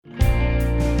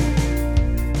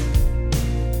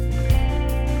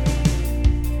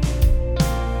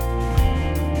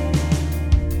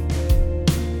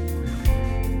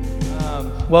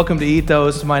welcome to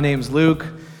Ethos. My name's Luke.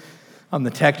 I'm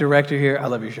the tech director here. I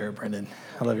love your shirt, Brendan.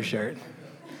 I love your shirt.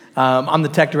 I'm the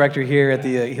tech director here at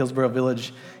the Hillsborough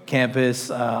Village campus.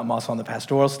 I'm also on the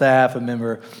pastoral staff, a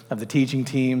member of the teaching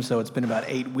team. So it's been about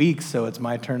 8 weeks, so it's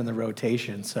my turn in the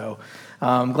rotation. So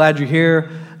I'm glad you're here.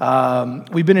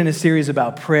 We've been in a series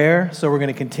about prayer, so we're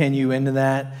going to continue into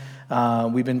that.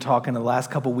 We've been talking the last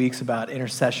couple weeks about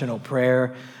intercessional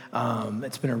prayer.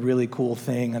 It's been a really cool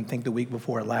thing. I think the week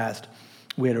before last,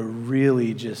 we had a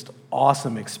really just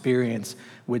awesome experience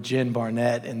with Jen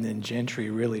Barnett, and then Gentry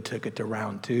really took it to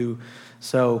round 2.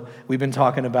 So we've been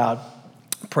talking about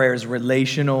prayer is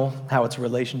relational, how it's a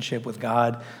relationship with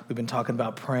God. We've been talking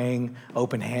about praying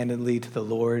open-handedly to the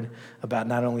Lord, about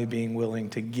not only being willing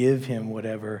to give him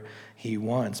whatever he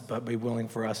wants, but be willing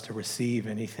for us to receive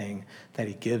anything that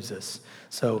he gives us.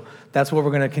 So that's what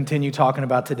we're going to continue talking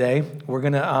about today. We're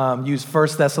going to use 1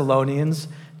 Thessalonians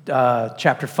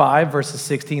chapter 5, verses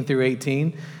 16 through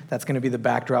 18. That's going to be the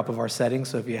backdrop of our setting.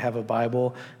 So if you have a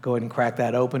Bible, go ahead and crack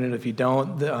that open. And if you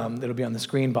don't, it'll be on the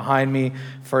screen behind me.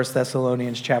 1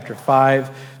 Thessalonians chapter 5,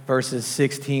 verses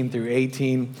 16 through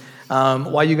 18.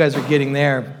 While you guys are getting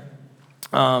there,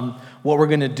 what we're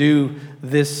going to do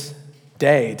this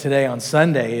day, today on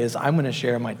Sunday, is I'm going to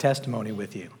share my testimony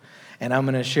with you. And I'm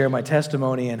going to share my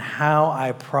testimony and how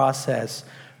I process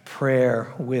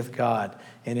prayer with God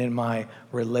and in my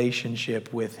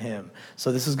relationship with him.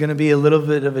 So this is going to be a little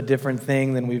bit of a different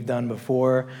thing than we've done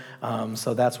before.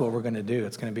 So that's what we're going to do.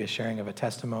 It's going to be a sharing of a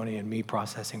testimony and me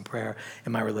processing prayer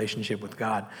in my relationship with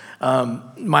God.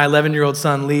 My 11-year-old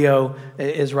son, Leo,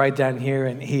 is right down here,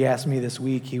 and he asked me this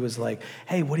week, he was like,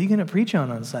 hey, what are you going to preach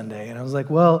on Sunday? And I was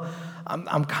like, well,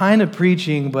 I'm kind of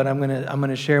preaching, but I'm going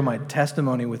to share my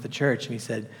testimony with the church. And he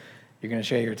said, you're going to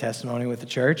share your testimony with the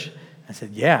church? I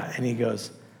said, yeah. And he goes,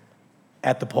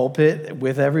 at the pulpit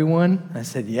with everyone? I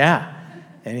said, yeah.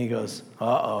 And he goes,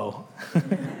 uh-oh.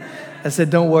 I said,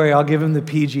 don't worry, I'll give him the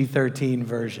PG-13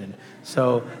 version.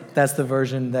 So that's the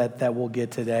version that we'll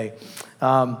get today.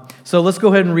 So let's go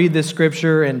ahead and read this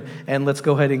scripture, and let's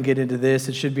go ahead and get into this.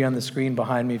 It should be on the screen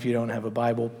behind me if you don't have a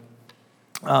Bible.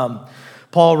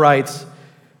 Paul writes,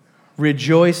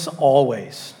 rejoice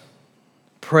always,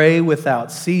 pray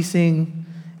without ceasing,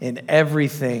 in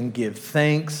everything give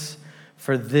thanks,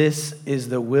 for this is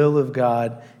the will of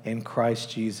God in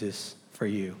Christ Jesus for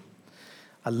you.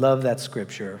 I love that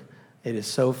scripture. It is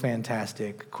so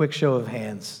fantastic. Quick show of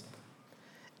hands.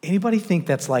 Anybody think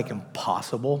that's like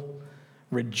impossible?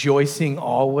 Rejoicing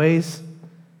always?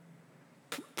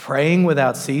 Praying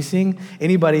without ceasing?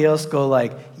 Anybody else go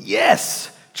like,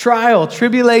 yes, trial,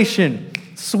 tribulation,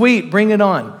 sweet, bring it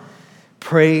on.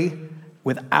 Pray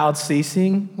without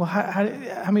ceasing? Well,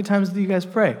 how many times do you guys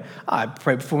pray? I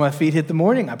pray before my feet hit the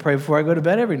morning. I pray before I go to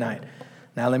bed every night.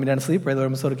 Now let me down to sleep. Pray, Lord,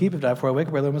 my soul to keep. If I die before I wake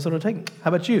up, pray, Lord, my soul to take. How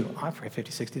about you? I pray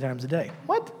 50, 60 times a day.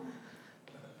 What?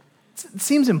 It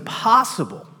seems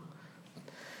impossible.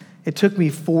 It took me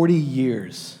 40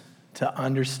 years to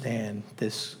understand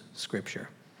this scripture.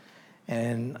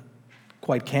 And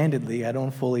quite candidly, I don't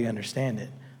fully understand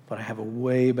it, but I have a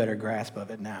way better grasp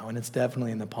of it now, and it's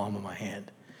definitely in the palm of my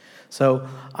hand. So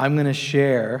I'm going to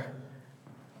share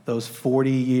those 40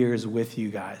 years with you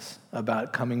guys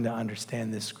about coming to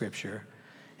understand this scripture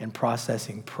and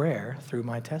processing prayer through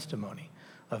my testimony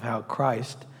of how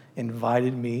Christ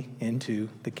invited me into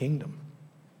the kingdom.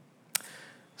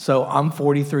 So I'm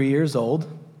 43 years old.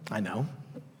 I know.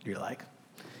 You're like,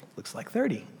 looks like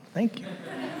 30. Thank you.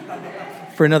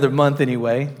 For another month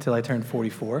anyway, till I turn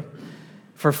 44.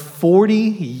 For 40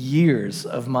 years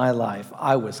of my life,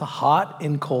 I was hot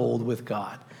and cold with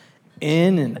God,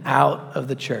 in and out of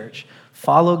the church.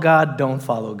 Follow God, don't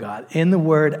follow God. In the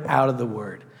Word, out of the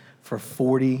Word. For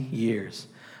 40 years.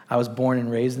 I was born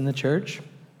and raised in the church,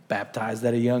 baptized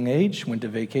at a young age, went to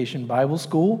vacation Bible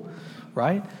school,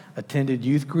 right? Attended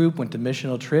youth group, went to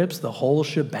missional trips, the whole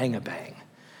shebang-a-bang.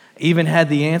 Even had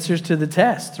the answers to the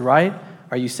tests, right?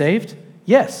 Are you saved?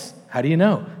 Yes. How do you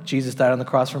know? Jesus died on the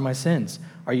cross for my sins.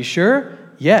 Are you sure?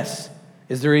 Yes.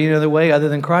 Is there any other way other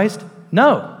than Christ?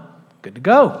 No. Good to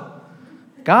go.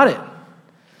 Got it.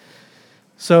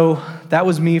 So that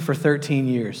was me for 13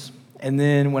 years. And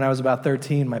then when I was about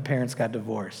 13, my parents got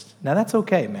divorced. Now that's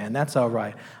okay, man. That's all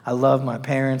right. I love my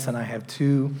parents, and I have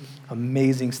 2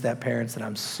 amazing step-parents that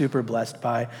I'm super blessed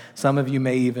by. Some of you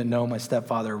may even know my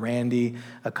stepfather, Randy.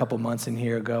 A couple months in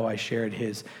here ago, I shared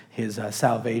his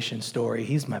salvation story.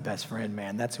 He's my best friend,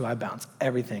 man. That's who I bounce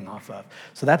everything off of.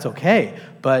 So that's okay.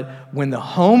 But when the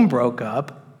home broke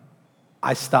up,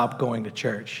 I stopped going to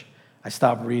church. I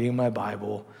stopped reading my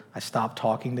Bible. I stopped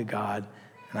talking to God,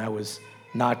 and I was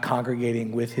not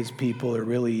congregating with his people or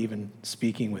really even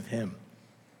speaking with him.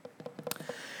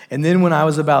 And then when I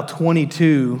was about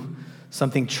 22,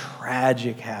 something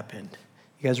tragic happened.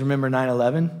 You guys remember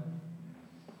 9/11?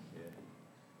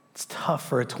 It's tough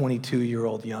for a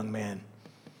 22-year-old young man.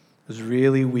 It was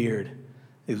really weird.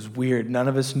 It was weird. None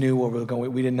of us knew what was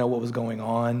going. We didn't know what was going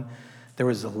on. There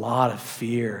was a lot of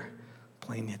fear.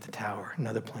 Plane hit the tower.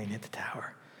 Another plane hit the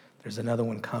tower. There's another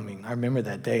one coming. I remember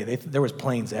that day. There was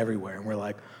planes everywhere, and we're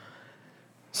like.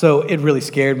 So it really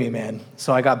scared me, man.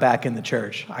 So I got back in the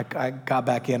church. I got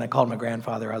back in. I called my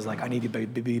grandfather. I was like, I need to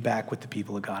be back with the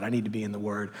people of God. I need to be in the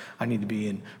Word. I need to be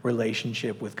in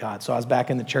relationship with God. So I was back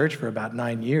in the church for about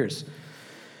 9 years.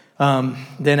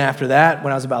 Then after that,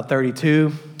 when I was about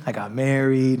 32, I got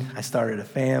married. I started a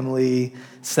family,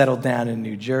 settled down in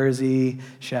New Jersey.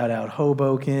 Shout out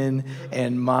Hoboken.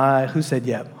 And who said,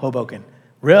 yep, Hoboken.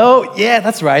 Real? Yeah,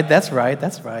 that's right.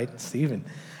 Stephen.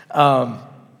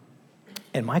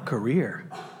 And my career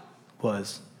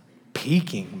was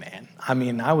peaking, man. I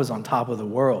mean, I was on top of the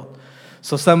world.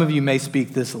 So some of you may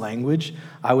speak this language.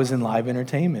 I was in live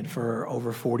entertainment for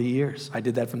over 40 years. I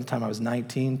did that from the time I was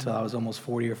 19 till I was almost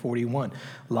 40 or 41.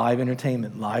 Live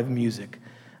entertainment, live music.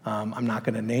 I'm not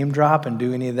going to name drop and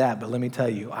do any of that, but let me tell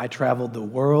you, I traveled the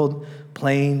world,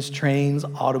 planes, trains,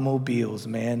 automobiles,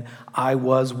 man. I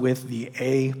was with the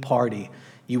A party.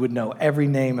 You would know every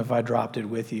name if I dropped it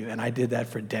with you, and I did that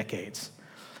for decades.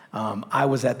 I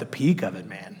was at the peak of it,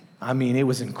 man. I mean, it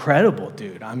was incredible,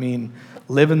 dude. I mean,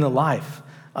 living the life.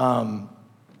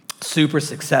 Super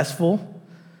successful.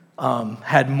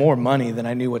 Had more money than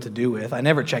I knew what to do with. I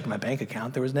never checked my bank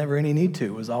account. There was never any need to.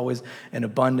 It was always an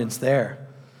abundance there.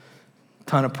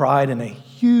 Ton of pride and a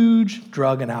huge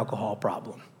drug and alcohol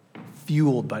problem.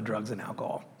 Fueled by drugs and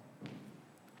alcohol.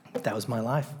 That was my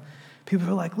life. People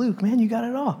were like, Luke, man, you got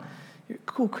it all. You're a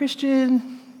cool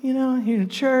Christian, you're in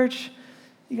church.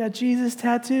 You got Jesus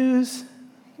tattoos.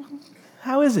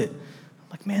 How is it? I'm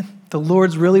like, man, the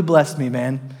Lord's really blessed me,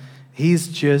 man. He's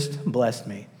just blessed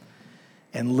me.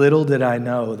 And little did I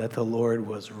know that the Lord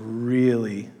was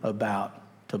really about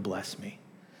to bless me.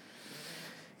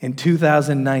 In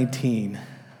 2019,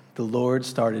 the Lord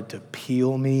started to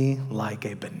peel me like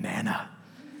a banana.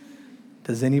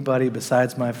 Does anybody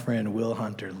besides my friend Will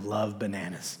Hunter love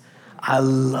bananas? I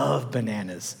love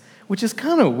bananas. Which is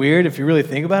kind of weird if you really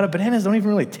think about it. Bananas don't even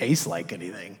really taste like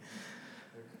anything.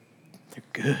 They're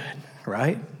good,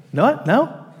 right?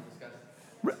 No?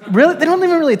 Really? They don't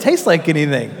even really taste like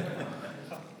anything.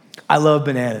 I love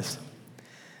bananas.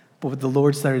 But what the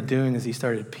Lord started doing is he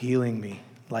started peeling me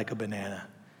like a banana.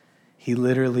 He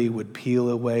literally would peel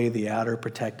away the outer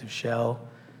protective shell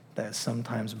that's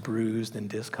sometimes bruised and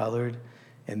discolored.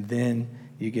 And then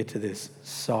you get to this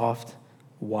soft,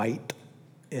 white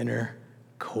inner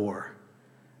core.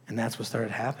 And that's what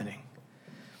started happening.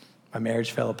 My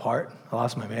marriage fell apart. I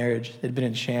lost my marriage. It had been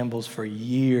in shambles for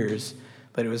years,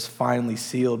 but it was finally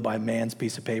sealed by man's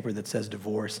piece of paper that says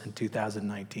divorce in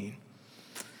 2019.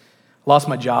 Lost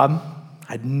my job.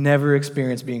 I'd never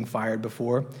experienced being fired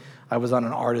before. I was on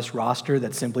an artist roster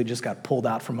that simply just got pulled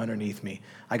out from underneath me.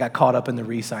 I got caught up in the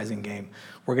resizing game.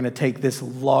 We're going to take this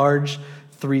large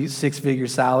 6-figure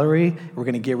salary, we're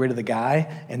going to get rid of the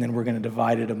guy, and then we're going to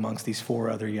divide it amongst these 4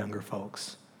 other younger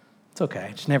folks. It's okay.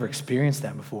 I just never experienced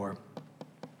that before.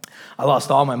 I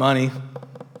lost all my money.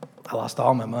 I lost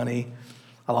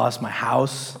my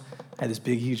house. I had this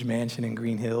big, huge mansion in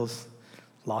Green Hills.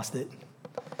 Lost it.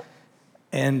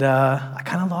 And I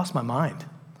kind of lost my mind.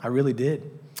 I really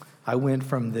did. I went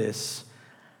from this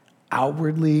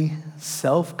outwardly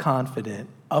self-confident,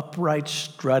 upright,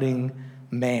 strutting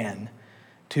man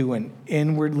to an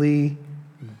inwardly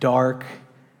dark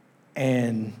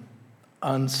and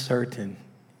uncertain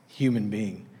human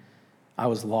being. I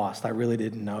was lost. I really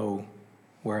didn't know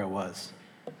where I was.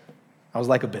 I was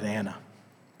like a banana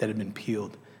that had been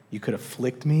peeled. You could have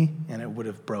flicked me and it would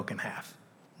have broken half.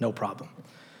 No problem.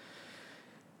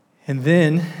 And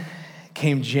then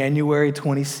came January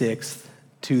 26th,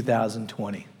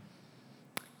 2020,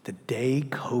 the day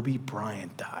Kobe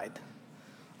Bryant died.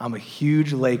 I'm a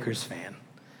huge Lakers fan.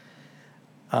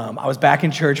 I was back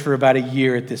in church for about a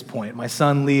year at this point. My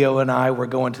son Leo and I were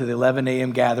going to the 11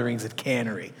 a.m. gatherings at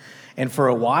Cannery. And for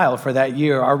a while, for that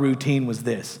year, our routine was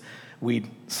this. We'd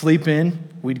sleep in,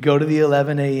 we'd go to the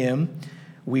 11 a.m.,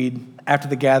 we'd, after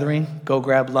the gathering, go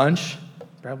grab lunch,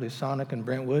 probably Sonic and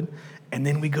Brentwood, and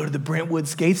then we'd go to the Brentwood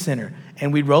Skate Center,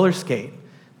 and we'd roller skate.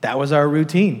 That was our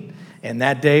routine. And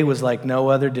that day was like no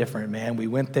other different, man. We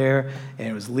went there, and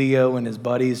it was Leo and his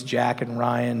buddies, Jack and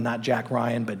Ryan, not Jack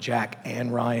Ryan, but Jack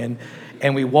and Ryan.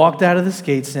 And we walked out of the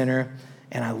skate center,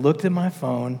 and I looked at my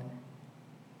phone,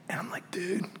 and I'm like,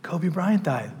 dude, Kobe Bryant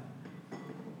died.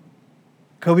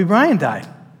 Kobe Bryant died.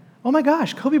 oh my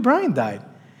gosh, Kobe Bryant died.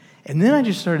 And then I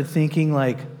just started thinking,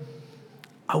 like,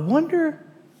 I wonder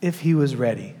if he was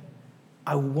ready.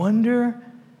 I wonder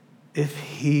if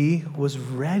he was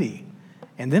ready.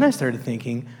 And then I started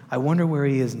thinking, I wonder where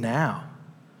he is now.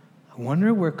 I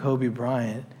wonder where Kobe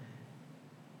Bryant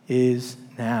is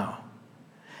now.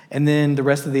 And then the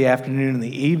rest of the afternoon and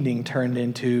the evening turned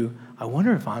into, I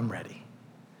wonder if I'm ready.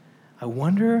 I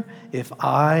wonder if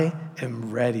I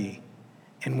am ready.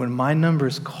 And when my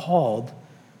number's called,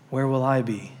 where will I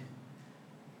be?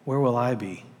 Where will I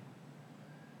be?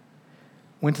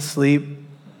 Went to sleep,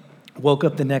 woke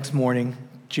up the next morning,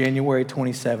 January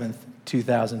 27th,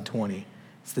 2020.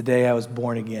 It's the day I was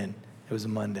born again. It was a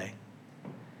Monday.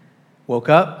 Woke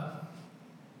up,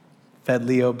 fed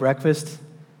Leo breakfast,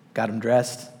 got him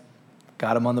dressed,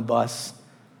 got him on the bus.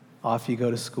 Off you go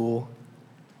to school.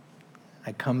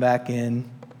 I come back in,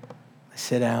 I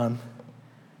sit down.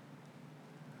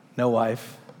 No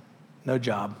wife, no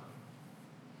job,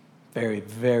 very,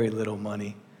 very little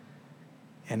money.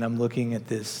 And I'm looking at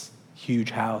this huge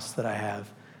house that I have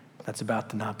that's about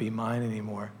to not be mine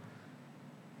anymore.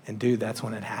 And dude, that's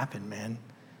when it happened, man.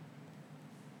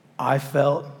 I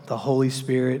felt the Holy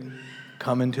Spirit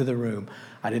come into the room.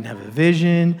 I didn't have a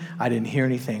vision. I didn't hear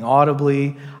anything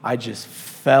audibly. I just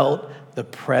felt the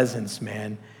presence,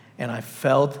 man. And I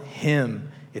felt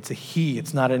him. It's a he.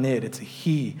 It's not an it. It's a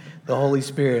he. The Holy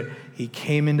Spirit. He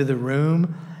came into the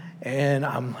room, and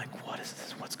I'm like, what is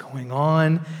this? What's going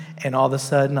on? And all of a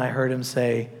sudden, I heard him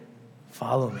say,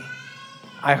 follow me.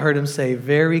 I heard him say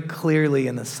very clearly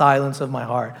in the silence of my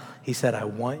heart, he said, I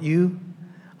want you.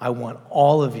 I want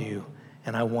all of you,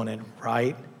 and I want it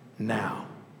right now.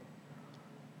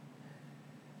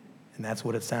 And that's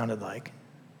what it sounded like.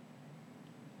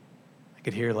 I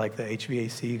could hear like the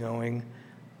HVAC going,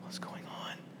 what's going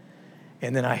on?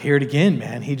 And then I hear it again,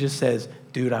 man. He just says,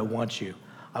 dude, I want you.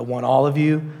 I want all of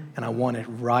you, and I want it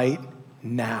right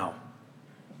now.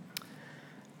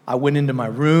 I went into my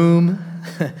room.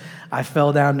 I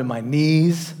fell down to my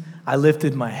knees. I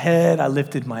lifted my head. I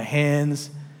lifted my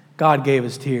hands. God gave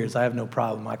us tears. I have no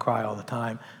problem. I cry all the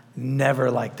time.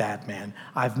 Never like that, man.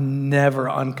 I've never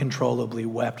uncontrollably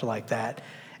wept like that.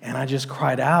 And I just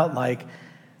cried out like,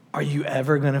 are you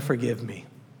ever going to forgive me?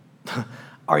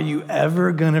 Are you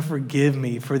ever going to forgive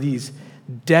me for these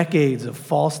decades of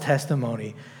false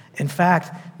testimony? In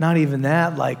fact, not even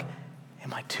that, like,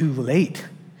 am I too late?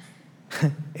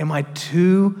 Am I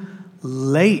too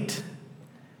late?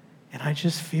 And I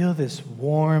just feel this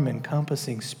warm,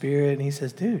 encompassing spirit. And he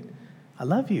says, dude, I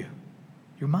love you.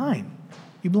 You're mine.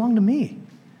 You belong to me.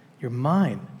 You're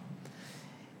mine.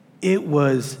 It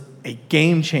was a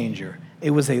game changer.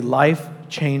 It was a life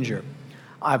changer.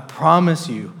 I promise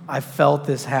you, I felt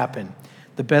this happen.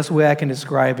 The best way I can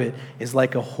describe it is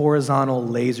like a horizontal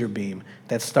laser beam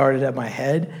that started at my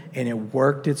head and it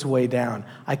worked its way down.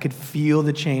 I could feel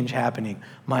the change happening.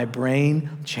 My brain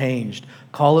changed.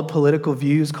 Call it political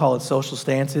views, call it social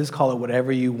stances, call it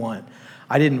whatever you want.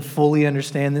 I didn't fully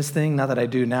understand this thing, not that I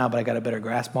do now, but I got a better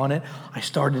grasp on it. I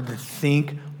started to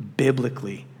think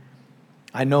biblically.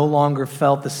 I no longer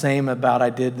felt the same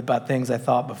about things I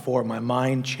thought before. My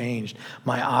mind changed.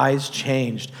 My eyes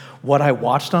changed. What I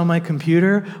watched on my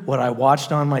computer, what I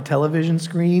watched on my television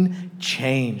screen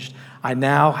changed. I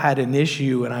now had an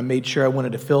issue, and I made sure I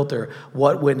wanted to filter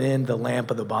what went in the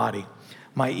lamp of the body.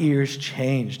 My ears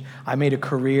changed. I made a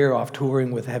career off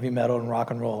touring with heavy metal and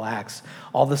rock and roll acts.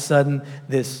 All of a sudden,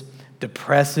 this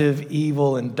depressive,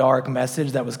 evil, and dark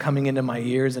message that was coming into my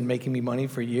ears and making me money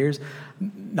for years,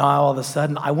 now all of a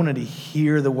sudden, I wanted to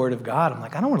hear the word of God. I'm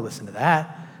like, I don't want to listen to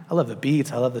that. I love the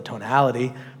beats. I love the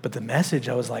tonality. But the message,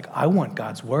 I was like, I want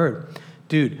God's word.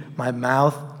 Dude, my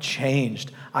mouth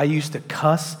changed. I used to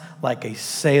cuss like a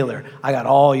sailor. I got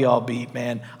all y'all beat,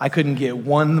 man. I couldn't get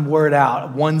one word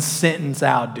out, one sentence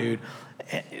out, dude.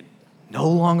 No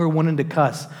longer wanted to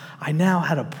cuss. I now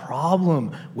had a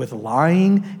problem with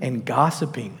lying and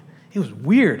gossiping. It was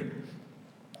weird.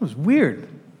 It was weird.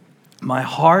 My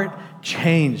heart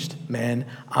changed, man.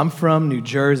 I'm from New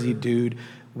Jersey, dude.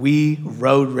 We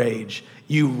road rage.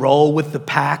 You roll with the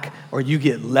pack or you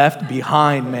get left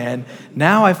behind, man.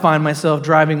 Now I find myself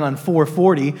driving on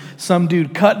 440. Some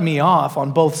dude cut me off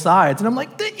on both sides. And I'm like,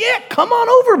 yeah, come on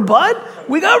over, bud.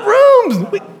 We got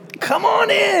rooms. Come on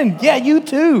in. Yeah, you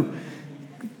too.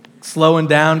 Slowing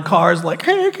down, cars like,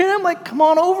 hey, Cam, like, come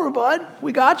on over, bud.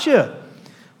 We got you.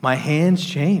 My hands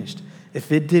changed.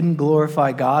 If it didn't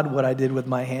glorify God, what I did with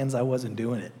my hands, I wasn't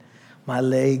doing it. My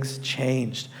legs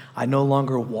changed. I no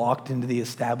longer walked into the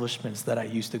establishments that I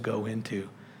used to go into.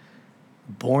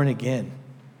 Born again.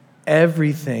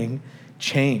 Everything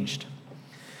changed.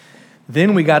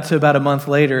 Then we got to about a month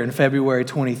later in February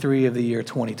 23 of the year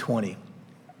 2020.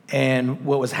 And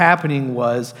what was happening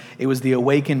was, it was the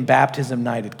Awaken Baptism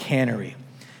Night at Cannery.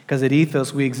 Because at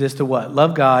Ethos, we exist to what?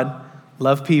 Love God,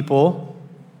 love people,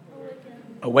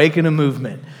 awaken a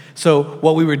movement. So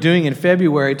what we were doing in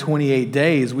February, 28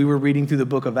 days, we were reading through the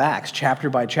book of Acts, chapter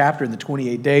by chapter in the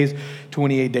 28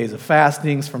 days of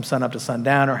fastings from sunup to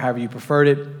sundown, or however you preferred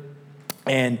it.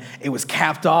 And it was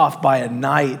capped off by a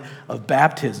night of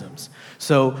baptisms.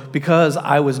 So because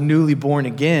I was newly born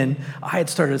again, I had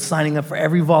started signing up for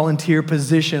every volunteer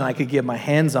position I could get my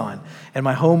hands on. And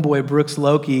my homeboy, Brooks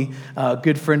Loki, a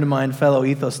good friend of mine, fellow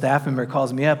Ethos staff member,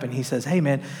 calls me up and he says, "Hey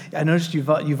man, I noticed you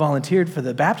volunteered for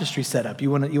the baptistry setup.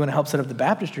 You want to help set up the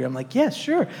baptistry?" I'm like, "Yes,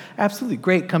 sure, absolutely,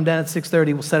 great. Come down at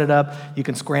 6:30, we'll set it up. You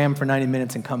can scram for 90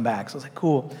 minutes and come back." So I was like,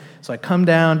 "Cool." So I come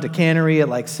down to Cannery at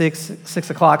like 6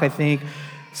 o'clock, I think,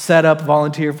 set up,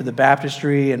 volunteer for the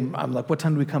baptistry, and I'm like, "What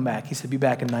time do we come back?" He said, "Be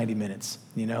back in 90 minutes,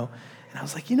 you know?" And I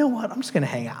was like, "You know what? I'm just going to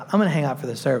hang out. I'm going to hang out for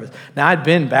the service." Now, I'd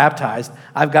been baptized.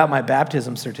 I've got my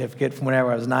baptism certificate from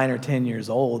whenever I was 9 or 10 years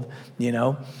old, you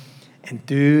know? And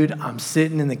dude, I'm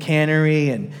sitting in the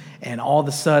cannery, and all of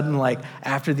a sudden, like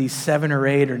after these 7 or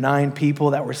 8 or 9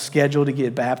 people that were scheduled to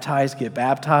get baptized,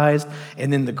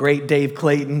 and then the great Dave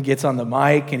Clayton gets on the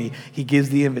mic and he gives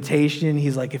the invitation.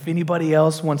 He's like, "If anybody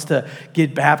else wants to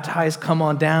get baptized, come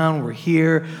on down. We're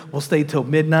here. We'll stay till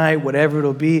midnight, whatever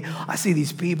it'll be." I see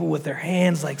these people with their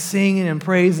hands like singing and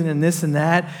praising and this and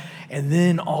that. And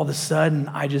then all of a sudden,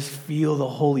 I just feel the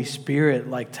Holy Spirit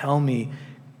like tell me,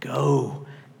 "Go.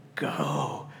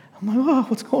 I'm like, "Oh,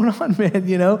 what's going on, man?"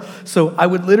 You know? So I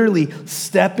would literally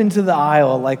step into the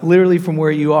aisle, like literally from where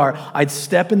you are. I'd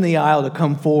step in the aisle to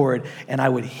come forward, and I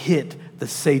would hit the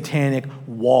satanic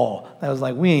wall. I was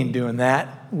like, we ain't doing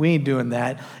that.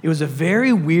 It was a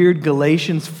very weird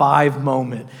Galatians 5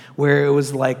 moment where it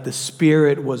was like the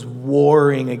Spirit was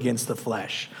warring against the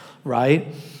flesh, right?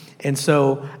 And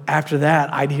so after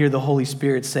that, I'd hear the Holy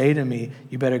Spirit say to me,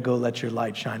 "You better go let your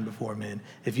light shine before men.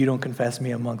 If you don't confess me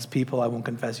amongst people, I won't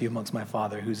confess you amongst my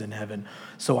Father who's in heaven."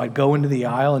 So I'd go into the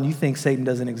aisle, and you think Satan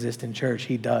doesn't exist in church.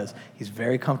 He does. He's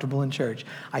very comfortable in church.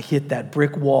 I hit that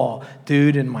brick wall.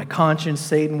 Dude, and my conscience,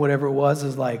 Satan, whatever it was,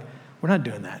 is like, "We're not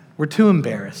doing that. We're too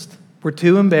embarrassed.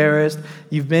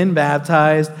 You've been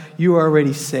baptized. You are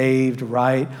already saved,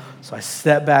 right?" So I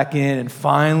step back in, and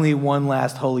finally one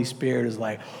last Holy Spirit is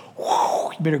like,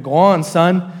 "You better go on,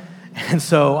 son." And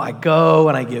so I go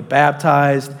and I get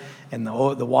baptized, and the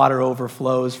water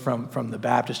overflows from the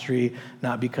baptistry,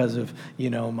 not because of,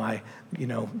 my,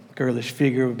 girlish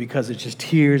figure, but because it's just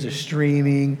tears are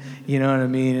streaming, you know what I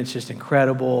mean? It's just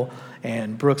incredible.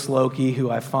 And Brooks Loki,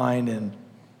 who I find in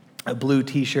a blue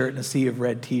t-shirt and a sea of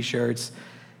red t-shirts,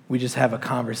 we just have a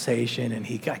conversation, and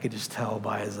I could just tell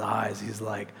by his eyes, he's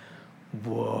like,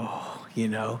 "Whoa,"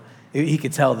 He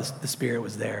could tell the Spirit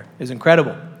was there. It was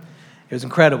incredible.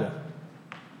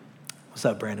 What's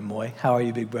up, Brandon Moy? How are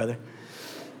you, big brother?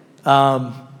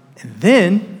 And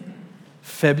then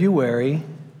February.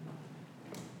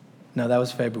 No, that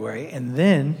was February. And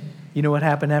then, you know what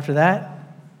happened after that?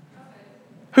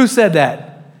 Who said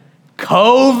that?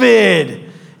 COVID.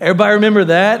 Everybody remember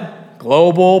that?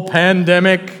 Global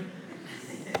pandemic.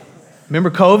 Remember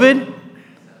COVID?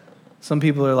 Some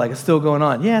people are like, "It's still going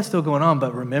on." Yeah, it's still going on,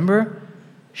 but remember,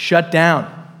 shut down.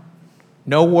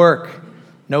 No work,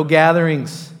 no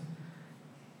gatherings,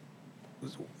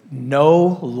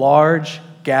 no large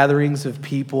gatherings of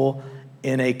people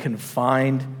in a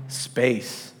confined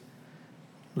space.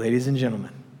 Ladies and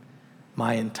gentlemen,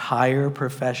 my entire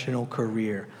professional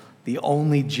career, the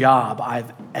only job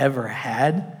I've ever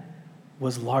had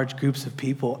was large groups of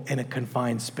people in a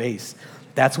confined space.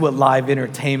 That's what live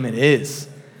entertainment is.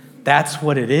 That's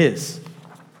what it is.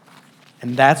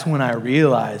 And that's when I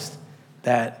realized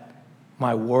that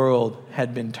my world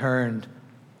had been turned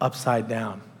upside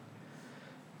down.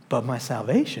 But my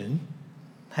salvation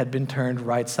had been turned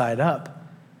right side up.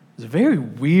 It was a very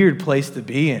weird place to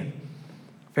be in.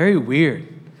 Very weird.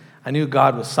 I knew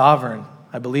God was sovereign.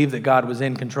 I believed that God was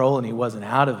in control and he wasn't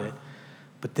out of it.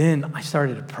 But then I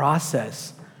started to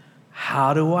process,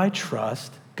 how do I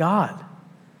trust God?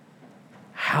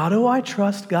 How do I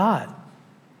trust God?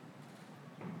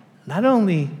 Not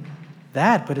only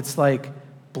that, but it's like,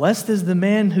 blessed is the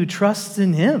man who trusts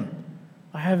in him.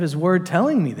 I have his word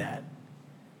telling me that,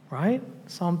 right?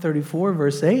 Psalm 34,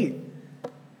 verse 8.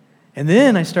 And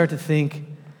then I start to think,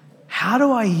 how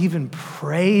do I even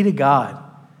pray to God?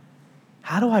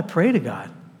 How do I pray to God?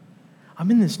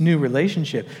 I'm in this new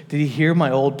relationship. Did he hear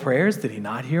my old prayers? Did he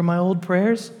not hear my old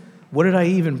prayers? What did I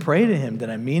even pray to him?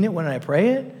 Did I mean it when I pray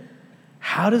it?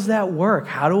 How does that work?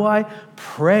 How do I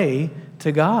pray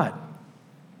to God?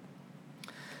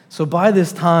 So by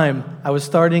this time, I was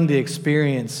starting to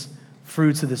experience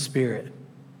fruits of the Spirit.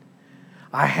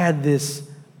 I had this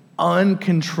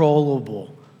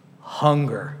uncontrollable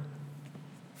hunger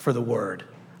for the Word.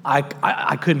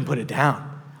 I couldn't put it down.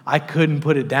 I couldn't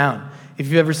put it down. If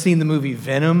you've ever seen the movie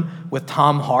Venom with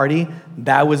Tom Hardy,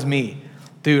 that was me.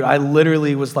 Dude, I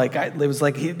literally was like, it was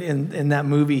like in that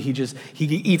movie, he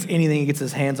eats anything he gets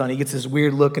his hands on. He gets this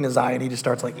weird look in his eye and he just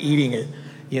starts like eating it,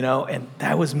 and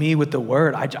that was me with the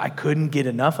Word. I couldn't get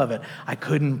enough of it. I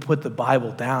couldn't put the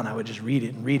Bible down. I would just read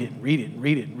it and read it and read it and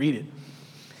read it and read it.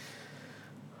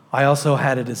 I also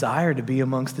had a desire to be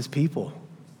amongst His people.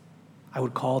 I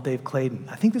would call Dave Clayton.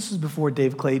 I think this was before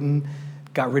Dave Clayton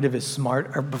got rid of his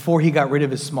before he got rid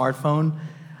of his smartphone.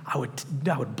 I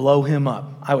would blow him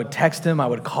up. I would text him. I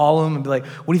would call him and be like,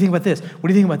 "What do you think about this? What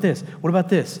do you think about this? What about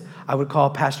this?" I would call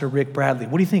Pastor Rick Bradley.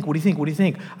 "What do you think? What do you think? What do you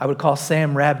think?" I would call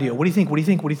Sam Rabdio. "What do you think? What do you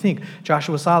think? What do you think?"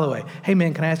 Joshua Soloway. "Hey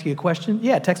man, can I ask you a question?"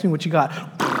 "Yeah, text me what you got."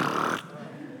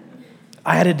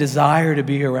 I had a desire to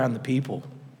be around the people.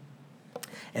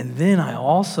 And then I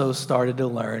also started to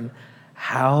learn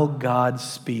how God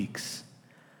speaks.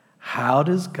 How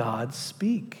does God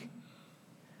speak?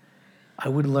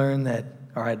 I'd learned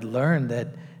that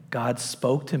God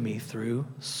spoke to me through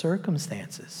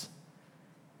circumstances.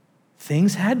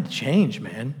 Things had to change,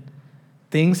 man.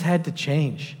 Things had to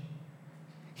change.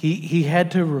 He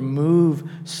had to remove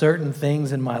certain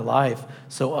things in my life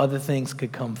so other things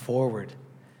could come forward.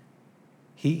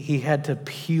 He had to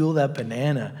peel that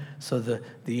banana so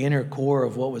the inner core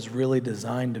of what was really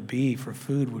designed to be for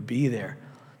food would be there.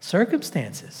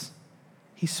 Circumstances.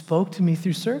 He spoke to me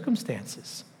through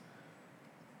circumstances.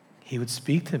 He would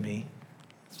speak to me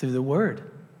through the Word.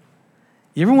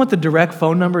 You ever want the direct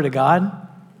phone number to God?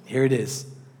 Here it is.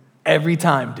 Every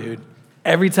time, dude.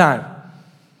 Every time.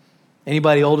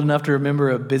 Anybody old enough to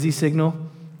remember a busy signal?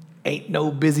 Ain't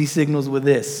no busy signals with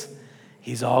this.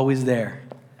 He's always there.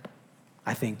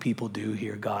 I think people do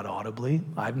hear God audibly.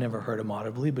 I've never heard Him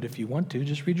audibly, but if you want to,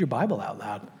 just read your Bible out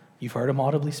loud. You've heard Him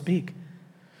audibly speak.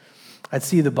 I'd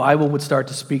see the Bible would start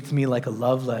to speak to me like a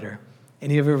love letter.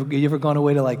 And you ever gone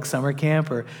away to like summer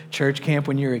camp or church camp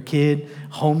when you're a kid,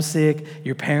 homesick,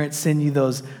 your parents send you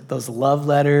those love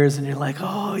letters and you're like,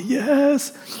 "Oh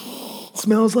yes,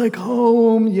 smells like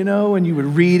home," and you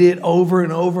would read it over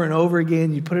and over and over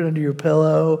again. You put it under your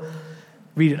pillow,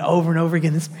 read it over and over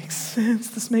again. This makes sense.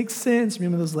 This makes sense.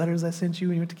 Remember those letters I sent you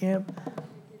when you went to camp?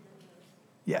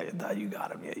 Yeah, you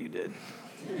got them. Yeah, you did.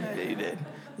 Yeah, you did.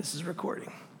 This is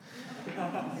recording.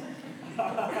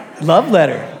 Love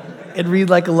letter. It'd read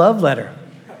like a love letter.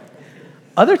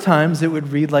 Other times it would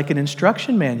read like an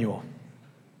instruction manual.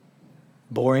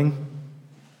 Boring,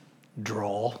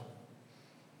 droll,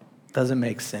 doesn't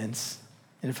make sense.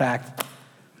 In fact,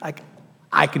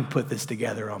 I can put this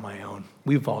together on my own.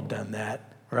 We've all done that,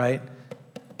 right?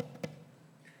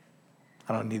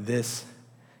 I don't need this.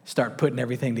 Start putting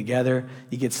everything together.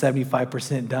 You get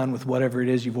 75% done with whatever it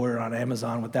is you've ordered on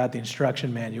Amazon without the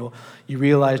instruction manual. You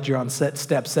realized you're on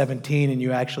step 17 and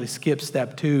you actually skipped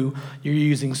step 2. You're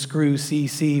using screw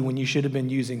CC when you should have been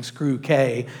using screw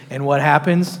K. And what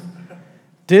happens?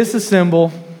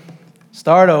 Disassemble,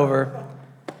 start over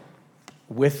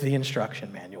with the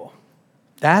instruction manual.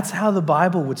 That's how the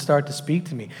Bible would start to speak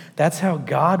to me. That's how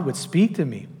God would speak to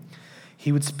me.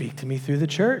 He would speak to me through the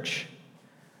church.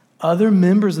 Other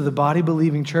members of the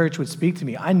body-believing church would speak to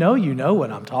me. I know you know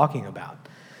what I'm talking about.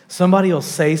 Somebody will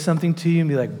say something to you and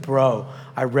be like, "Bro,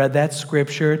 I read that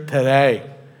scripture today."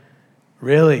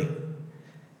 Really?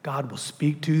 God will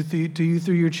speak to you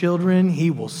through your children. He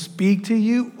will speak to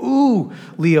you. Ooh,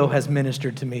 Leo has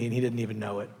ministered to me and he didn't even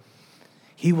know it.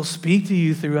 He will speak to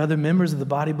you through other members of the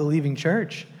body-believing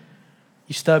church.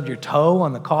 You stubbed your toe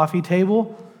on the coffee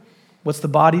table. What's the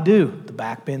body do? The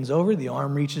back bends over, the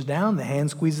arm reaches down, the hand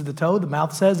squeezes the toe, the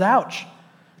mouth says, "Ouch."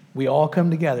 We all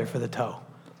come together for the toe.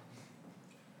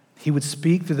 He would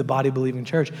speak through the body-believing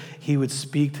church. He would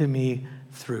speak to me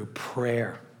through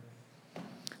prayer.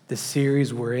 The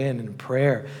series we're in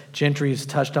prayer. Gentry's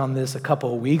touched on this a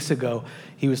couple of weeks ago.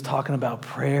 He was talking about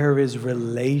prayer is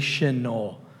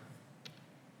relational.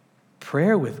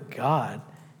 Prayer with God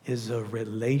is a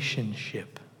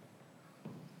relationship.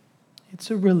 It's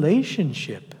a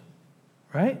relationship,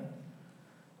 right?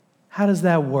 How does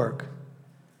that work?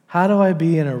 How do I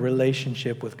be in a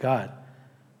relationship with God?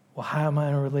 Well, how am I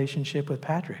in a relationship with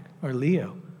Patrick or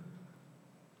Leo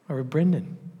or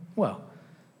Brendan? Well,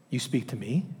 you speak to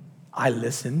me, I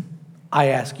listen, I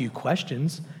ask you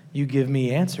questions, you give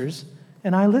me answers,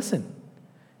 and I listen.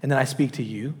 And then I speak to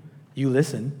you, you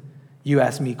listen, You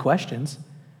ask me questions,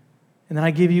 and then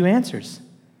I give you answers.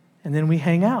 And then we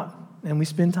hang out, and we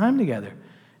spend time together.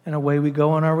 And away we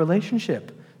go on our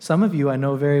relationship. Some of you I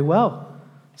know very well.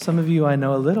 Some of you I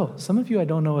know a little. Some of you I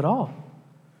don't know at all.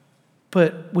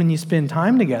 But when you spend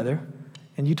time together,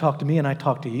 and you talk to me and I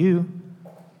talk to you,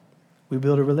 we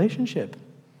build a relationship.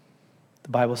 The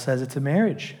Bible says it's a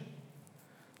marriage.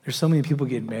 There's so many people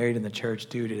getting married in the church.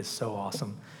 Dude, it is so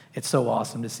awesome. It's so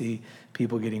awesome to see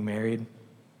people getting married.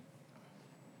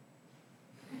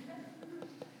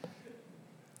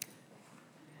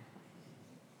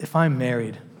 If I'm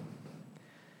married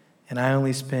and I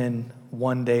only spend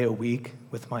one day a week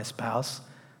with my spouse,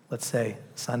 let's say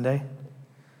Sunday,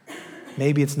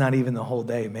 maybe it's not even the whole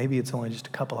day. Maybe it's only just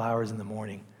a couple hours in the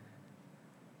morning.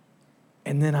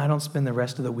 And then I don't spend the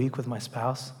rest of the week with my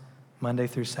spouse, Monday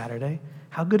through Saturday.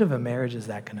 How good of a marriage is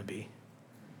that going to be?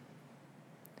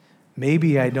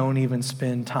 Maybe I don't even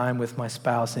spend time with my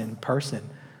spouse in person.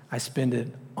 I spend it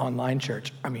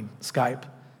Skype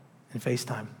and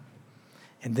FaceTime.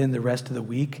 And then the rest of the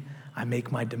week, I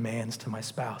make my demands to my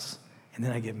spouse. And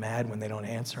then I get mad when they don't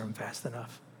answer them fast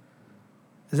enough.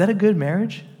 Is that a good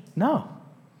marriage? No.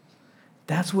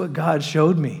 That's what God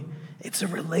showed me. It's a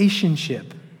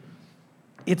relationship.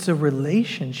 It's a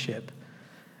relationship.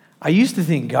 I used to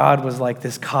think God was like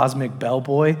this cosmic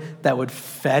bellboy that would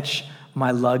fetch my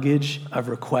luggage of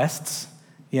requests,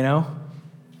 you know?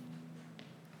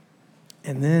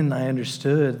 And then I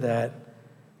understood that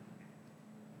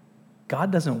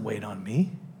God doesn't wait on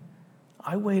me.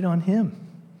 I wait on him.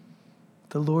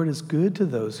 The Lord is good to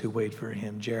those who wait for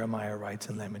him, Jeremiah writes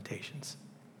in Lamentations.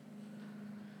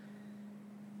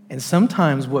 And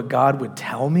sometimes what God would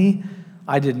tell me,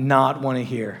 I did not want to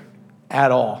hear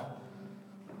at all.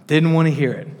 Didn't want to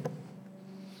hear it.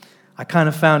 I kind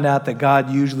of found out that God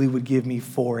usually would give me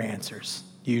 4 answers,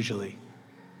 usually.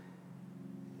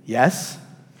 Yes,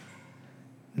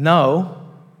 no,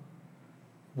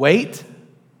 wait,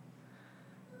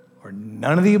 or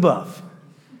none of the above,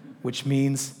 which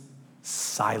means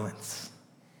silence.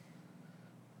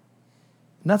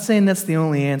 I'm not saying that's the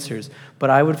only answers, but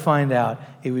I would find out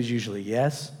it was usually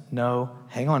yes, no,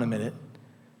 hang on a minute,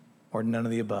 or none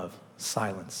of the above,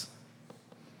 silence.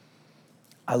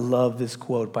 I love this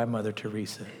quote by Mother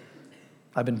Teresa.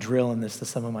 I've been drilling this to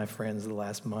some of my friends the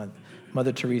last month.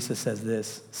 Mother Teresa said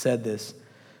this,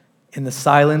 in the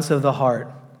silence of the heart,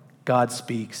 God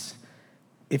speaks.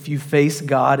 If you face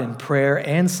God in prayer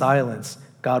and silence,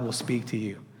 God will speak to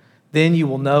you. Then you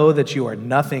will know that you are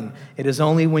nothing. It is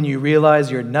only when you realize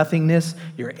your nothingness,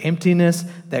 your emptiness,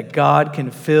 that God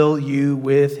can fill you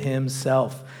with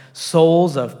himself.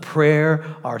 Souls of prayer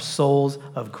are souls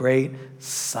of great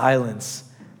silence.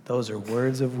 Those are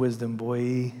words of wisdom,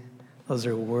 boy. Those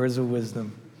are words of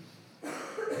wisdom.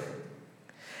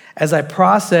 As I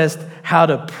processed how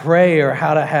to pray or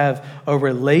how to have a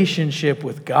relationship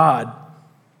with God,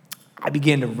 I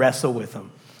began to wrestle with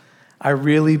him. I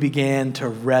really began to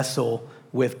wrestle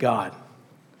with God.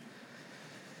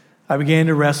 I began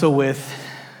to wrestle with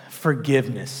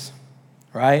forgiveness,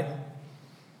 right?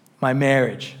 My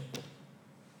marriage.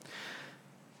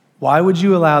 Why would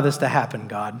you allow this to happen,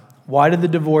 God? Why did the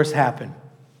divorce happen?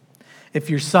 If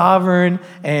you're sovereign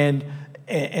and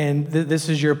this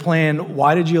is your plan,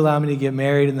 why did you allow me to get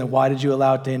married, and then why did you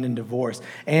allow it to end in divorce?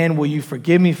 And will you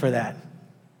forgive me for that?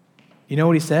 You know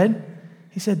what he said?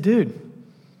 He said, dude,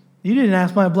 you didn't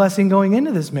ask my blessing going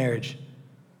into this marriage.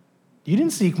 You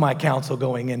didn't seek my counsel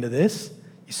going into this.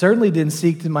 You certainly didn't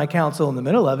seek my counsel in the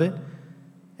middle of it.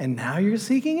 And now you're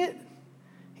seeking it?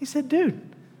 He said, dude,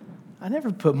 I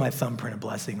never put my thumbprint of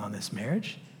blessing on this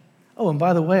marriage. Oh, and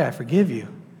by the way, I forgive you.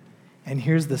 And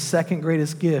here's the second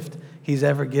greatest gift he's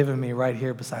ever given me right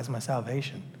here besides my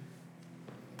salvation.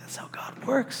 That's how God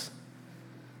works.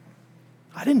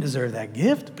 I didn't deserve that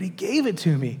gift, but he gave it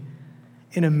to me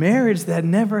in a marriage that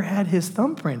never had his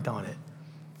thumbprint on it.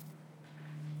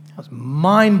 That was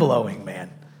mind-blowing,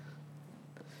 man.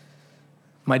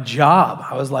 My job,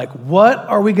 I was like, what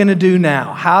are we going to do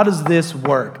now? How does this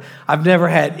work? I've never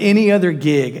had any other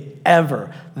gig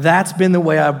ever. That's been the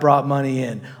way I've brought money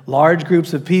in. Large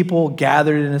groups of people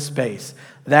gathered in a space.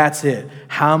 That's it.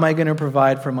 How am I going to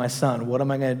provide for my son? What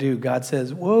am I going to do? God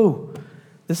says, whoa,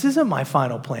 this isn't my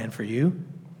final plan for you.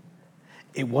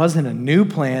 It wasn't a new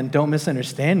plan. Don't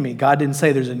misunderstand me. God didn't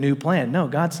say there's a new plan. No,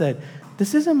 God said,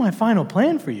 this isn't my final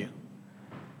plan for you.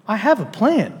 I have a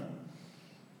plan.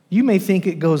 You may think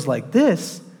it goes like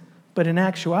this, but in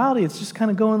actuality, it's just kind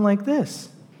of going like this.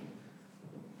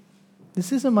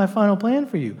 This isn't my final plan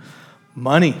for you.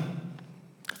 Money.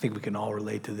 I think we can all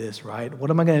relate to this, right? What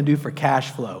am I going to do for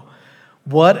cash flow?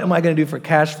 What am I going to do for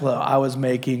cash flow? I was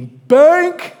making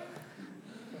bank.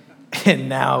 and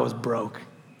now I was broke.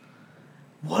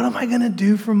 What am I going to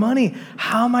do for money?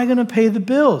 How am I going to pay the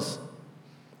bills?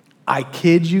 I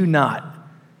kid you not.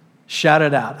 Shout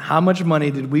it out. How much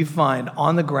money did we find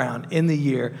on the ground in the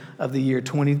year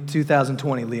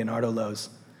 2020, Leonardo Lowe's?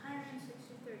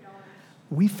 $163.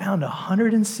 We found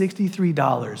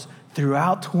 $163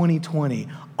 throughout 2020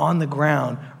 on the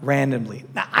ground randomly.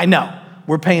 Now, I know,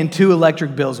 we're paying 2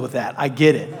 electric bills with that. I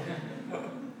get it.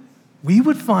 We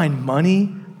would find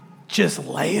money just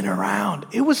laying around.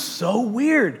 It was so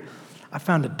weird. I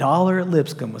found $1 at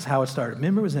Lipscomb was how it started.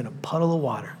 Remember, it was in a puddle of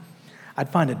water. I'd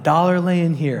find $1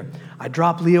 laying here. I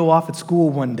dropped Leo off at school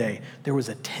one day. There was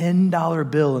a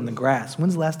 $10 bill in the grass.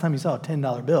 When's the last time you saw a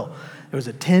 $10 bill? There was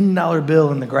a $10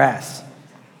 bill in the grass.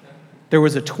 There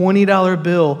was a $20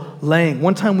 bill laying.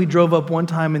 One time we drove up one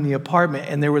time in the apartment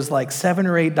and there was like $7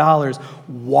 or $8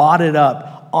 wadded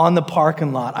up on the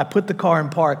parking lot. I put the car in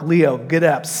park. Leo, get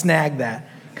up, snag that.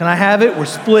 Can I have it? We're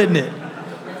splitting it.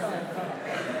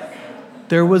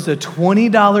 There was a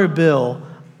 $20 bill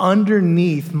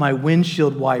underneath my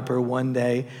windshield wiper one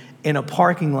day in a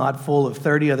parking lot full of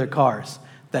 30 other cars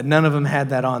that none of them had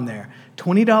that on there.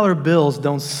 $20 bills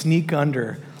don't sneak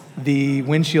under the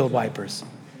windshield wipers.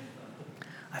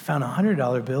 I found a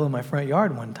 $100 bill in my front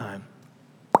yard one time.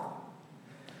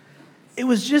 It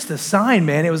was just a sign,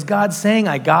 man. It was God saying,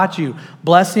 I got you.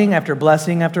 Blessing after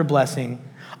blessing after blessing.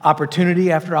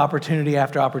 Opportunity after opportunity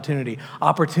after opportunity.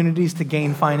 Opportunities to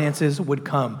gain finances would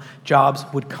come. Jobs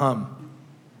would come.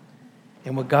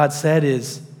 And what God said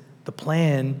is, the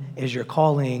plan is your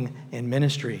calling in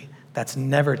ministry. That's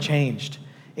never changed.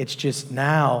 It's just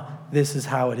now, this is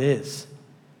how it is.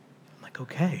 I'm like,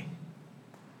 okay.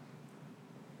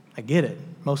 I get it,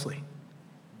 mostly.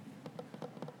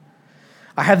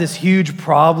 I have this huge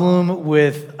problem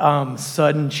with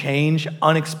sudden change,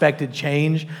 unexpected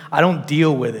change. I don't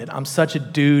deal with it. I'm such a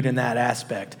dude in that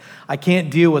aspect. I can't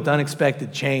deal with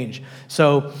unexpected change.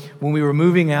 So when we were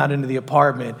moving out into the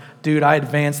apartment, dude, I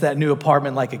advanced that new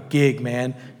apartment like a gig,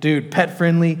 man. Dude, pet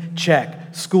friendly,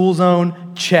 check. School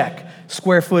zone, check.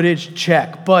 Square footage,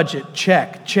 check. Budget,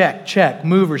 check, check, check.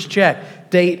 Movers, check.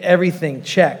 Date, everything,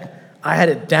 check. I had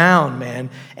it down, man.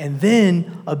 And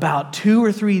then about 2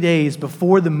 or 3 days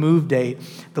before the move date,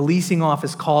 the leasing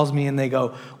office calls me and they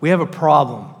go, we have a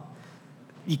problem.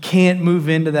 You can't move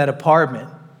into that apartment.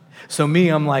 So me,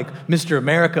 I'm like, Mr.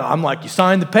 America, I'm like, you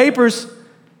signed the papers.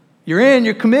 You're in,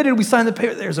 you're committed. We signed the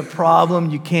paper. There's a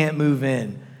problem. You can't move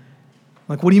in. I'm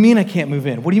like, what do you mean I can't move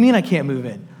in? What do you mean I can't move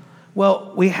in?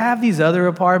 Well, we have these other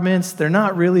apartments. They're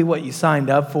not really what you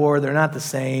signed up for. They're not the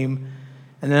same.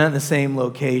 And they're not in the same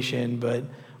location, but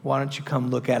why don't you come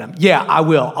look at them? Yeah, I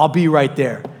will. I'll be right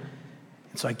there.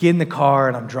 And so I get in the car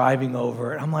and I'm driving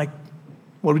over and I'm like,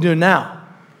 what are we doing now?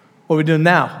 What are we doing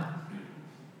now?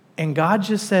 And God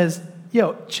just says,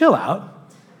 yo, chill out.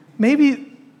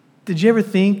 Maybe, did you ever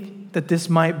think that this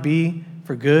might be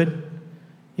for good?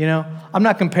 You know, I'm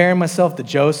not comparing myself to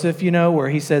Joseph, you know, where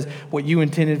he says, what you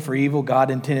intended for evil, God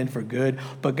intended for good.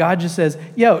 But God just says,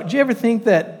 yo, did you ever think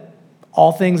that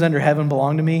all things under heaven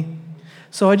belong to me?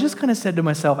 So I just kind of said to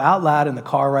myself out loud in the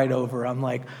car ride over, I'm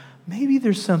like, maybe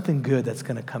there's something good that's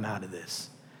going to come out of this.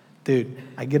 Dude,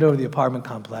 I get over to the apartment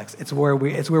complex. It's where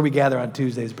we gather on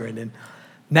Tuesdays, Brendan.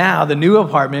 Now, the new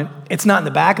apartment, it's not in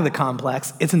the back of the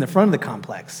complex. It's in the front of the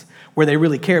complex where they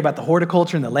really care about the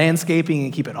horticulture and the landscaping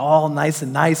and keep it all nice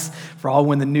and nice for all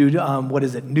when the new,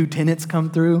 new tenants come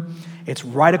through. It's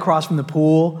right across from the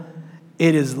pool.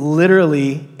 It is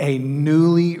literally a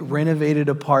newly renovated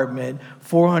apartment,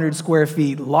 400 square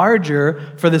feet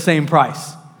larger for the same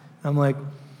price. I'm like,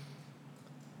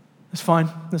 it's fine.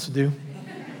 This will do.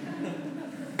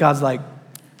 God's like,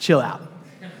 chill out.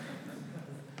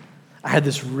 I had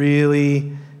this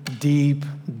really deep,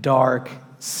 dark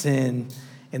sin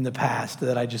in the past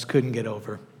that I just couldn't get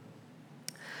over.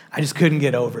 I just couldn't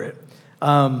get over it.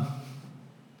 It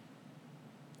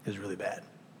was really bad.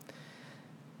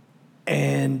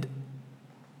 And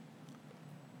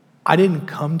I didn't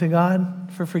come to God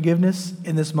for forgiveness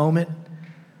in this moment.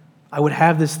 I would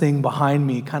have this thing behind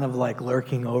me kind of like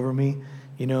lurking over me,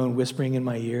 you know, and whispering in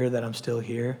my ear that I'm still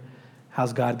here.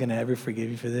 How's God going to ever forgive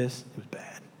you for this? It was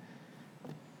bad.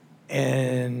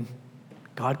 And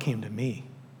God came to me.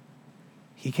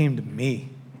 He came to me.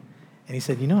 And he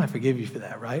said, you know I forgive you for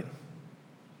that, right?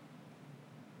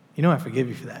 You know I forgive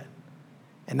you for that.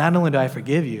 And not only do I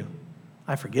forgive you,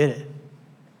 I forget it.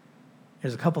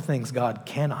 There's a couple things God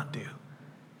cannot do.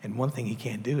 And one thing he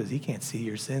can't do is he can't see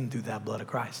your sin through that blood of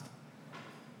Christ.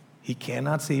 He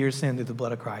cannot see your sin through the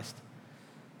blood of Christ.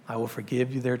 I will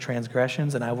forgive you their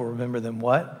transgressions, and I will remember them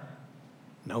what?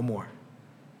 No more.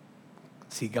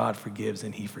 See, God forgives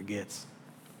and he forgets,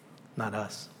 not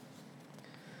us.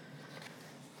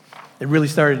 It really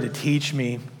started to teach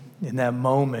me in that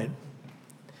moment.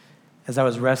 As I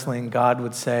was wrestling, God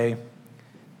would say,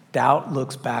 doubt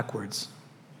looks backwards,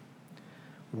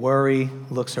 worry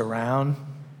looks around,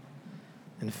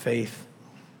 and faith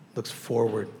looks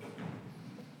forward.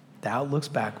 Doubt looks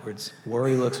backwards,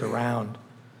 worry looks around,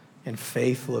 and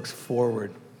faith looks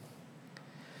forward.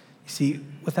 You see,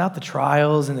 without the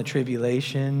trials and the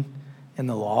tribulation and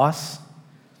the loss,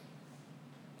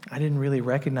 I didn't really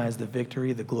recognize the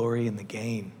victory, the glory, and the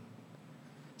gain.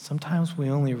 Sometimes we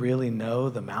only really know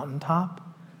the mountaintop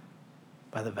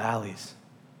by the valleys.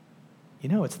 You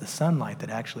know, it's the sunlight that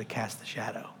actually casts the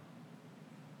shadow.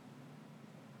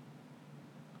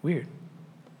 Weird.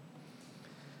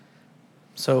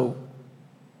 So,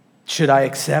 should I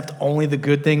accept only the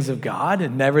good things of God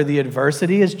and never the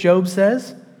adversity, as Job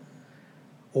says?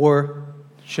 Or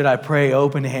should I pray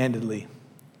open-handedly,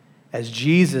 as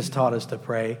Jesus taught us to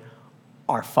pray,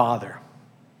 our Father,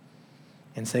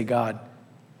 and say, God,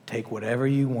 take whatever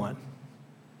you want.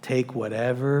 Take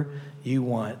whatever you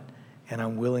want, and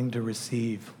I'm willing to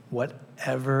receive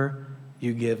whatever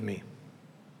you give me.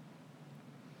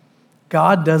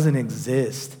 God doesn't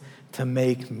exist to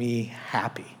make me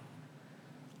happy.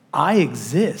 I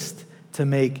exist to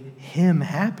make him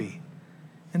happy,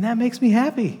 and that makes me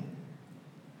happy.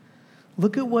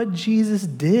 Look at what Jesus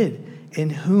did, in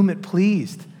whom it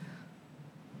pleased.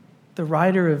 The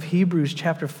writer of Hebrews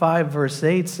chapter 5, verse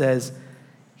 8 says,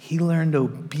 he learned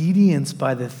obedience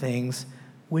by the things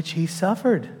which he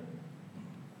suffered.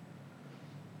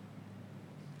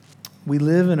 We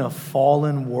live in a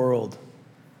fallen world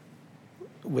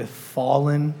with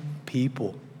fallen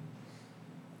people.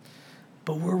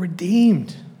 But we're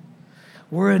redeemed.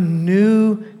 We're a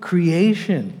new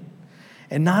creation.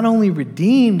 And not only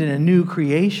redeemed in a new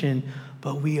creation,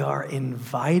 but we are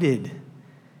invited.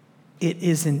 It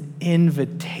is an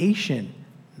invitation,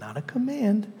 not a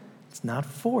command. It's not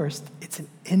forced. It's an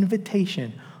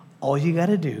invitation. All you got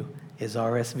to do is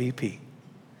RSVP.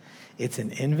 It's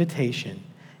an invitation,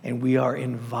 and we are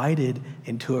invited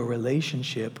into a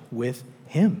relationship with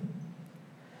him.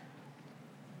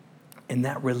 And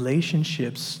that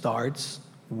relationship starts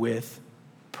with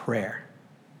prayer.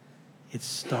 It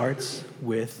starts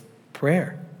with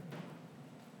prayer.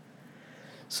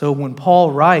 So when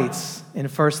Paul writes in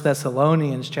 1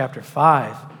 Thessalonians chapter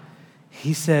 5,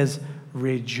 he says,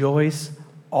 rejoice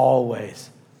always.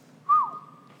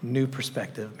 New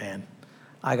perspective, man.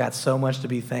 I got so much to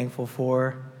be thankful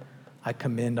for. I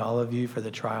commend all of you for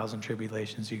the trials and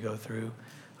tribulations you go through.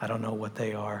 I don't know what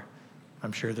they are.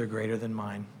 I'm sure they're greater than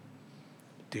mine.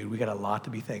 Dude, we got a lot to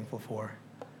be thankful for.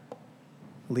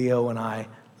 Leo and I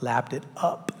lapped it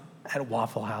up at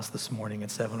Waffle House this morning at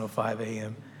 7:05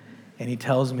 a.m. And he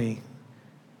tells me,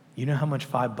 you know how much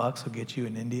 $5 will get you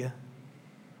in India?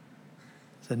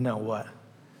 I said, no, what?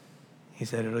 He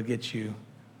said, it'll get you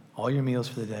all your meals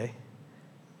for the day,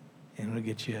 and it'll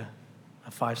get you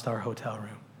a 5-star hotel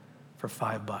room for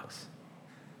 $5.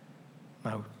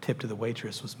 My tip to the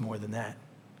waitress was more than that,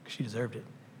 because she deserved it.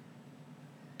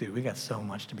 Dude, we got so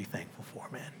much to be thankful for,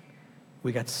 man.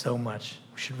 We got so much.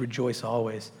 We should rejoice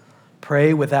always.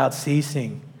 Pray without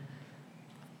ceasing.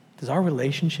 Does our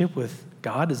relationship with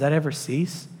God, does that ever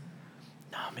cease?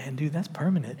 No, man, dude, that's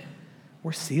permanent.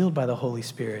 We're sealed by the Holy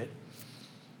Spirit.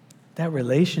 That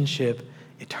relationship,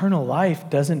 eternal life,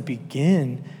 doesn't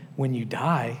begin when you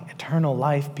die. Eternal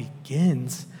life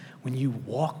begins when you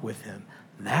walk with him.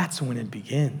 That's when it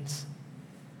begins.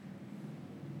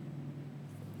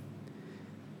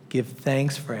 Give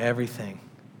thanks for everything.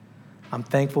 I'm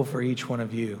thankful for each one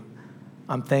of you.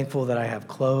 I'm thankful that I have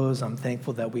clothes. I'm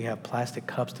thankful that we have plastic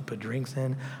cups to put drinks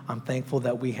in. I'm thankful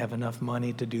that we have enough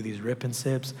money to do these rip and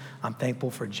sips. I'm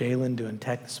thankful for Jalen doing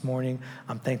tech this morning.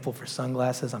 I'm thankful for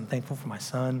sunglasses. I'm thankful for my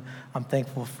son. I'm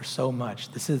thankful for so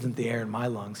much. This isn't the air in my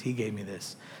lungs. He gave me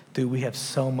this. Dude, we have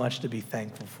so much to be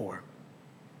thankful for.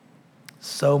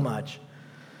 So much.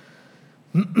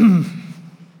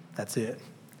 That's it.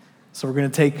 So we're going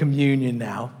to take communion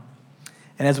now.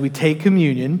 And as we take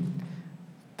communion,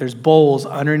 there's bowls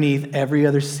underneath every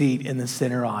other seat in the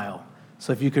center aisle.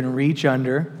 So if you can reach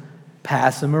under,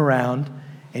 pass them around.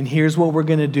 And here's what we're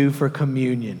going to do for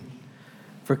communion.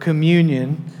 For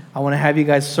communion, I want to have you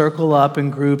guys circle up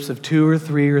in groups of 2 or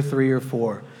 3 or 3 or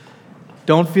 4.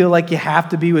 Don't feel like you have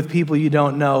to be with people you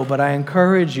don't know, but I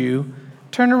encourage you,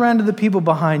 turn around to the people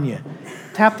behind you.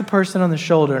 Tap the person on the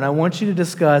shoulder, and I want you to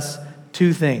discuss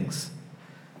 2 things.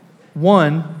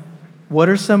 1, what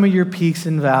are some of your peaks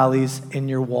and valleys in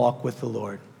your walk with the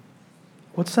Lord?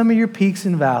 What's some of your peaks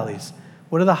and valleys?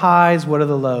 What are the highs? What are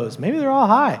the lows? Maybe they're all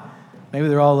high. Maybe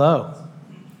they're all low.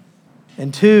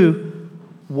 And 2,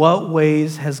 what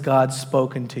ways has God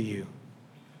spoken to you?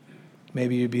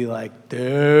 Maybe you'd be like,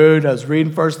 dude, I was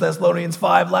reading 1 Thessalonians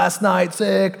 5 last night,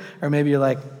 sick. Or maybe you're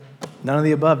like, none of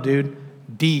the above, dude.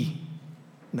 D,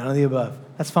 none of the above.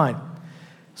 That's fine.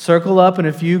 Circle up in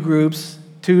a few groups,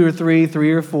 2 or 3,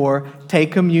 3 or 4.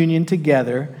 Take communion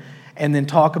together, and then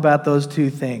talk about those 2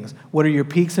 things. What are your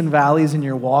peaks and valleys in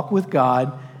your walk with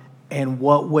God, and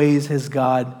what ways has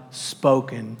God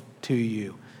spoken to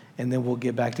you? And then we'll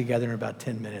get back together in about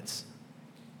 10 minutes.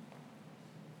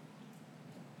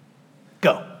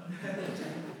 Go.